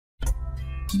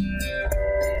গোটা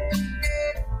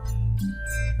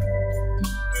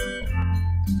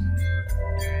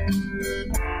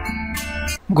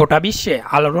বিশ্বে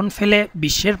আলোড়ন ফেলে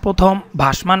বিশ্বের প্রথম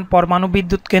ভাসমান পরমাণু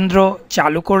বিদ্যুৎ কেন্দ্র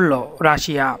চালু করল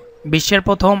রাশিয়া। বিশ্বের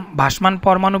প্রথম ভাসমান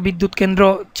পরমাণু বিদ্যুৎ কেন্দ্র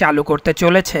চালু করতে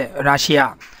চলেছে রাশিয়া।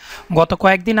 গত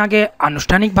কয়েকদিন আগে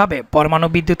আনুষ্ঠানিকভাবে পরমাণু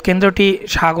বিদ্যুৎ কেন্দ্রটি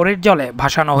সাগরের জলে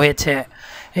ভাসানো হয়েছে।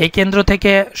 এই কেন্দ্র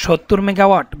থেকে 70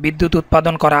 মেগাওয়াট বিদ্যুৎ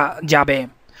উৎপাদন করা যাবে।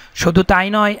 শুধু তাই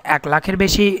নয়, 1 লাখের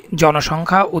বেশি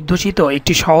জনসংখ্যা অধ্যুষিত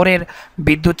একটি শহরের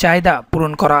বিদ্যুৎ চাহিদা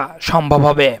পূরণ করা সম্ভব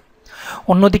হবে।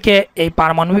 অন্যদিকে এই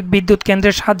পারমাণবিক বিদ্যুৎ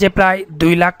কেন্দ্রের সাহায্যে প্রায়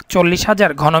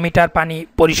 2,40,000 ঘনমিটার পানি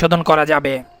পরিশোধন করা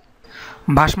যাবে।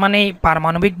 ভাসমান এই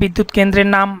পারমাণবিক বিদ্যুৎ কেন্দ্রের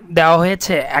নাম দেওয়া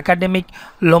হয়েছে একাডেমিক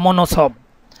লোমোনোসভ।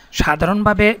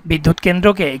 সাধারণভাবে বিদ্যুৎ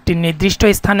কেন্দ্রকে একটি নির্দিষ্ট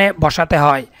স্থানে বসাতে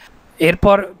হয়,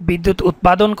 এরপর বিদ্যুৎ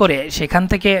উৎপাদন করে সেখান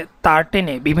থেকে তার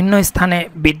টেনে বিভিন্ন স্থানে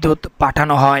বিদ্যুৎ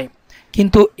পাঠানো হয়।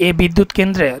 কিন্তু এ বিদ্যুৎ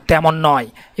কেন্দ্রে তেমন নয়,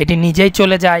 এটি নিজেই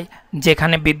চলে যায়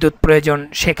যেখানে বিদ্যুৎ প্রয়োজন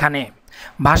সেখানে।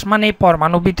 ভাসমান এই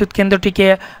পরমাণু বিদ্যুৎ কেন্দ্রটিকে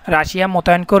রাশিয়া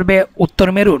মোতায়েন করবে উত্তর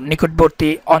মেরুর নিকটবর্তী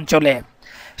অঞ্চলে।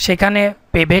 সেখানে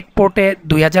পেভেক পোর্টে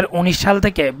 2019 সাল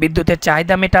থেকে বিদ্যুতের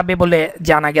চাহিদা মেটাবে বলে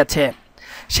জানা গেছে।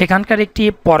 সেখানকার একটি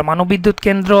পরমাণু বিদ্যুৎ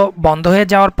কেন্দ্র বন্ধ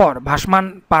হয়ে যাওয়ার পর ভাসমান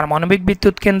পারমাণবিক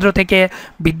বিদ্যুৎ কেন্দ্র থেকে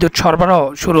বিদ্যুৎ সরবরাহ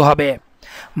শুরু হবে।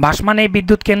 ভাসমান এই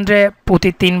বিদ্যুৎ কেন্দ্রে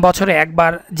প্রতি 3 বছরে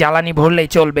একবার জ্বালানি ভরলেই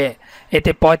চলবে।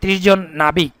 এতে 35 জন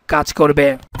নাবিক কাজ করবে।